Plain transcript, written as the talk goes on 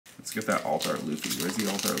Let's get that alt art Luffy. Where's the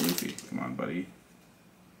alt art Luffy? Come on, buddy.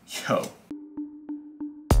 Yo.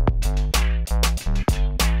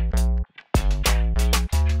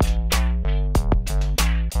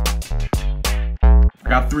 I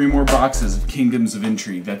got 3 more boxes of Kingdoms of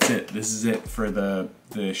Intrigue. That's it. This is it for the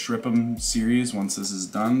shripm series. Once this is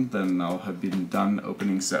done, then I'll have been done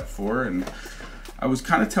opening set 4. And I was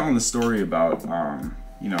kind of telling the story about,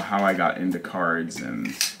 you know, how I got into cards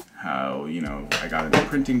and how, you know, I got into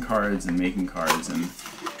printing cards and making cards.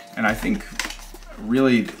 And I think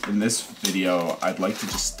really in this video, I'd like to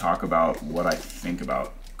just talk about what I think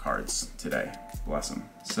about cards today. Bless them.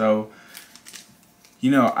 So,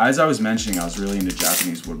 you know, as I was mentioning, I was really into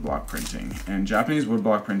Japanese woodblock printing, and Japanese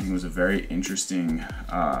woodblock printing was a very interesting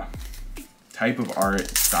type of art,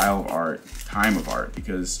 style of art, time of art,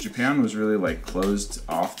 because Japan was really like closed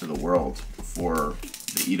off to the world before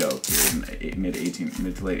the Edo period in mid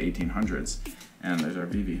to late 1800s. And there's our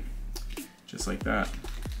Vivi, just like that.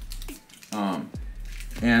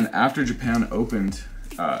 And after Japan opened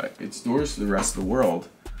its doors to the rest of the world,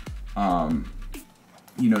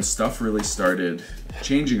 you know, stuff really started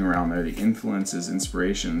changing around there. The influences,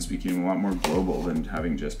 inspirations became a lot more global than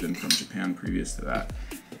having just been from Japan previous to that.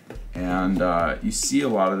 And you see a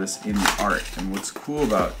lot of this in the art. And what's cool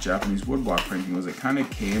about Japanese woodblock printing was it kind of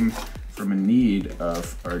came from a need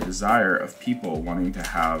of, or a desire of people wanting to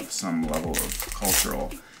have some level of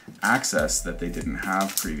cultural access that they didn't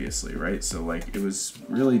have previously, right? So like it was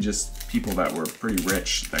really just people that were pretty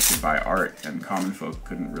rich that could buy art, and common folk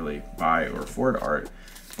couldn't really buy or afford art.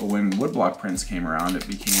 But when woodblock prints came around, it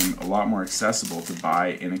became a lot more accessible to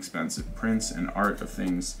buy inexpensive prints and art of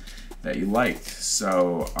things that you liked.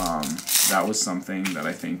 So that was something that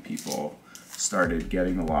I think people started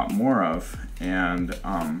getting a lot more of. And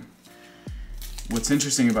what's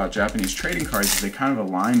interesting about Japanese trading cards is they kind of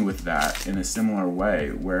align with that in a similar way,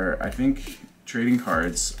 where I think trading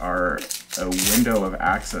cards are a window of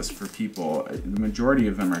access for people. The majority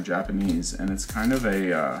of them are Japanese, and it's kind of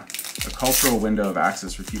a cultural window of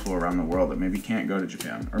access for people around the world that maybe can't go to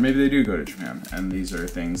Japan, or maybe they do go to Japan, and these are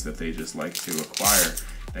things that they just like to acquire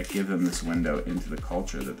that give them this window into the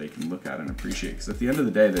culture that they can look at and appreciate. Because at the end of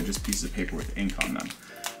the day, they're just pieces of paper with ink on them.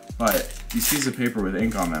 But these pieces of paper with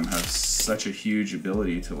ink on them have such a huge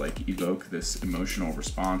ability to like evoke this emotional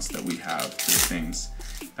response that we have to the things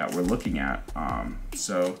that we're looking at.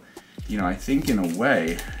 So, you know, I think in a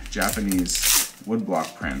way, Japanese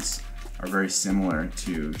woodblock prints are very similar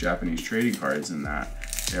to Japanese trading cards in that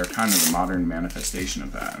they're kind of the modern manifestation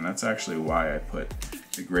of that. And that's actually why I put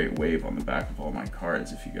the Great Wave on the back of all my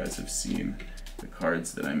cards. If you guys have seen the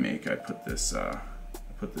cards that I make, I put this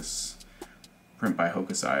print by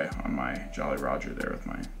Hokusai on my Jolly Roger there with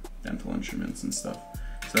my dental instruments and stuff.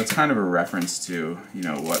 So that's kind of a reference to, you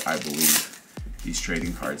know, what I believe these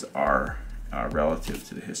trading cards are relative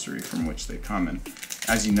to the history from which they come. And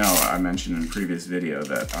as you know, I mentioned in a previous video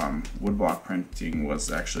that woodblock printing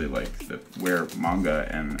was actually like where manga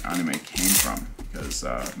and anime came from, because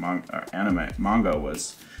manga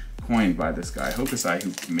was coined by this guy Hokusai,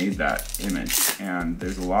 who made that image. And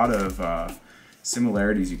there's a lot of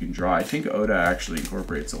similarities you can draw. I think Oda actually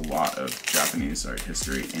incorporates a lot of Japanese art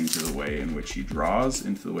history into the way in which he draws,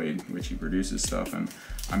 into the way in which he produces stuff, and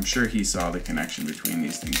I'm sure he saw the connection between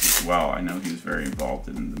these things as well. I know he was very involved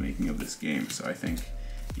in the making of this game, so I think,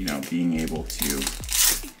 you know, being able to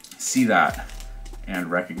see that and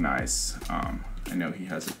recognize, I know he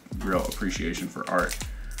has a real appreciation for art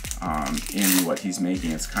in what he's making.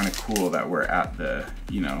 It's kind of cool that we're at the,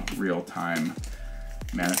 you know, real-time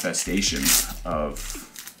manifestation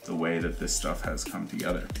of the way that this stuff has come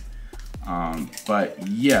together. But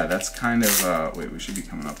yeah, that's kind of, wait, we should be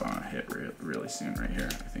coming up on a hit really soon right here.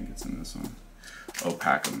 I think it's in this one. Oh,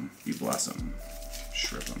 pack 'em, you bless 'em,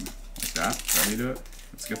 shrip 'em. Like that? Is that how you do it?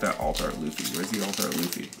 Let's get that alt art Luffy. Where's the alt art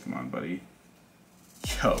Luffy? Come on, buddy.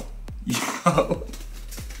 Yo. Yo.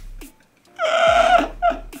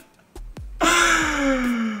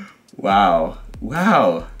 Wow.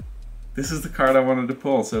 Wow. This is the card I wanted to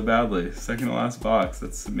pull so badly. Second to last box.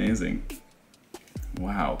 That's amazing.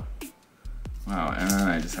 Wow. Wow. And then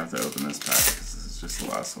I just have to open this pack because this is just the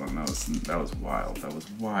last one. That was wild. That was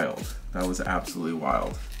wild. That was absolutely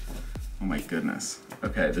wild. Oh my goodness.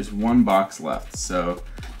 Okay, there's one box left. So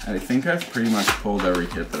I think I've pretty much pulled every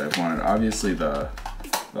hit that I've wanted. Obviously the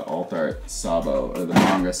alt art Sabo or the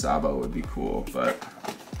manga Sabo would be cool, but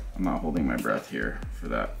I'm not holding my breath here for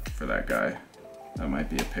that guy. That might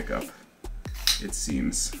be a pickup, it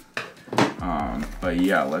seems. But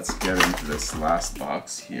yeah, let's get into this last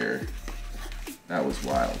box here. That was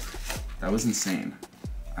wild. That was insane.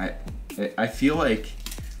 I feel like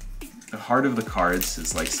the heart of the cards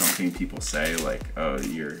is like something people say, like, oh,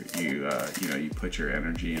 you know, you put your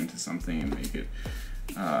energy into something and make it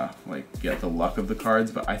like get the luck of the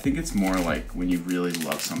cards. But I think it's more like when you really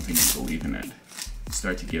love something and believe in it, you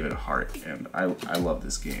start to give it a heart. And I love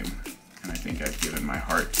this game, and I think I've given my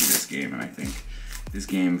heart to this game, and I think this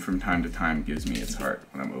game from time to time gives me its heart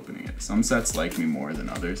when I'm opening it. Some sets like me more than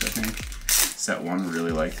others, I think. Set 1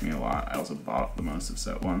 really liked me a lot. I also bought the most of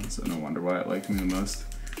set 1, so no wonder why it liked me the most.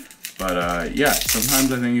 But yeah,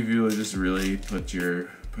 sometimes I think if you just really put your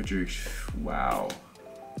wow,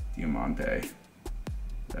 Diamante,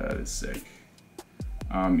 that is sick.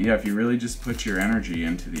 Yeah, if you really just put your energy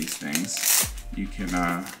into these things, you can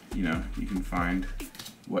you know, you can find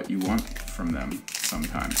what you want from them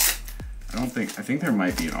sometimes. I think there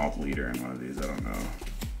might be an alt leader in one of these. I don't know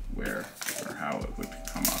where or how it would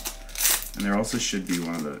come up. And there also should be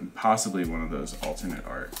possibly one of those alternate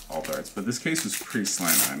alt arts. But this case was pretty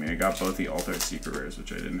slim. I mean, I got both the alt art secret rares,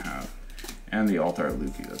 which I didn't have, and the alt art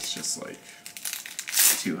Luffy. That's just like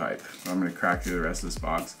too hype. But I'm gonna crack through the rest of this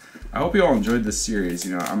box. I hope you all enjoyed this series.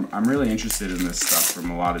 You know, I'm really interested in this stuff from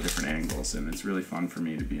a lot of different angles, and it's really fun for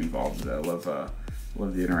me to be involved with it. I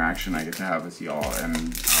love the interaction I get to have with y'all,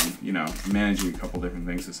 and you know, managing a couple different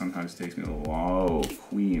things. So sometimes it takes me a little. Oh,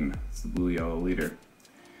 Queen! It's the blue yellow leader.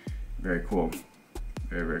 Very cool.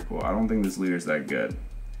 Very, very cool. I don't think this leader's that good,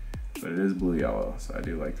 but it is blue yellow, so I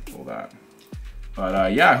do like to pull that.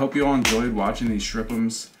 But yeah, I hope you all enjoyed watching these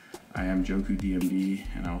shripims. I am Johku DMD,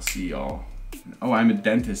 and I'll see y'all. Oh, I'm a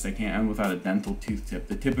dentist. I can't end without a dental tooth tip.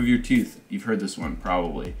 The tip of your tooth, you've heard this one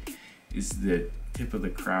probably, is the tip of the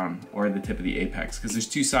crown or the tip of the apex, because there's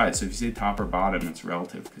two sides. So if you say top or bottom, it's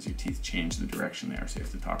relative because your teeth change the direction there, so you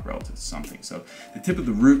have to talk relative to something. So the tip of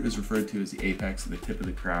the root is referred to as the apex, and the tip of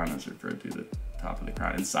the crown is referred to the top of the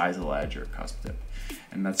crown, and size of the ledge or cusp tip.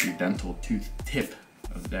 And that's your dental tooth tip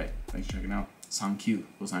of the day. Thanks for checking out. Sankyu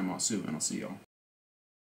gozaimasu, and I'll see y'all.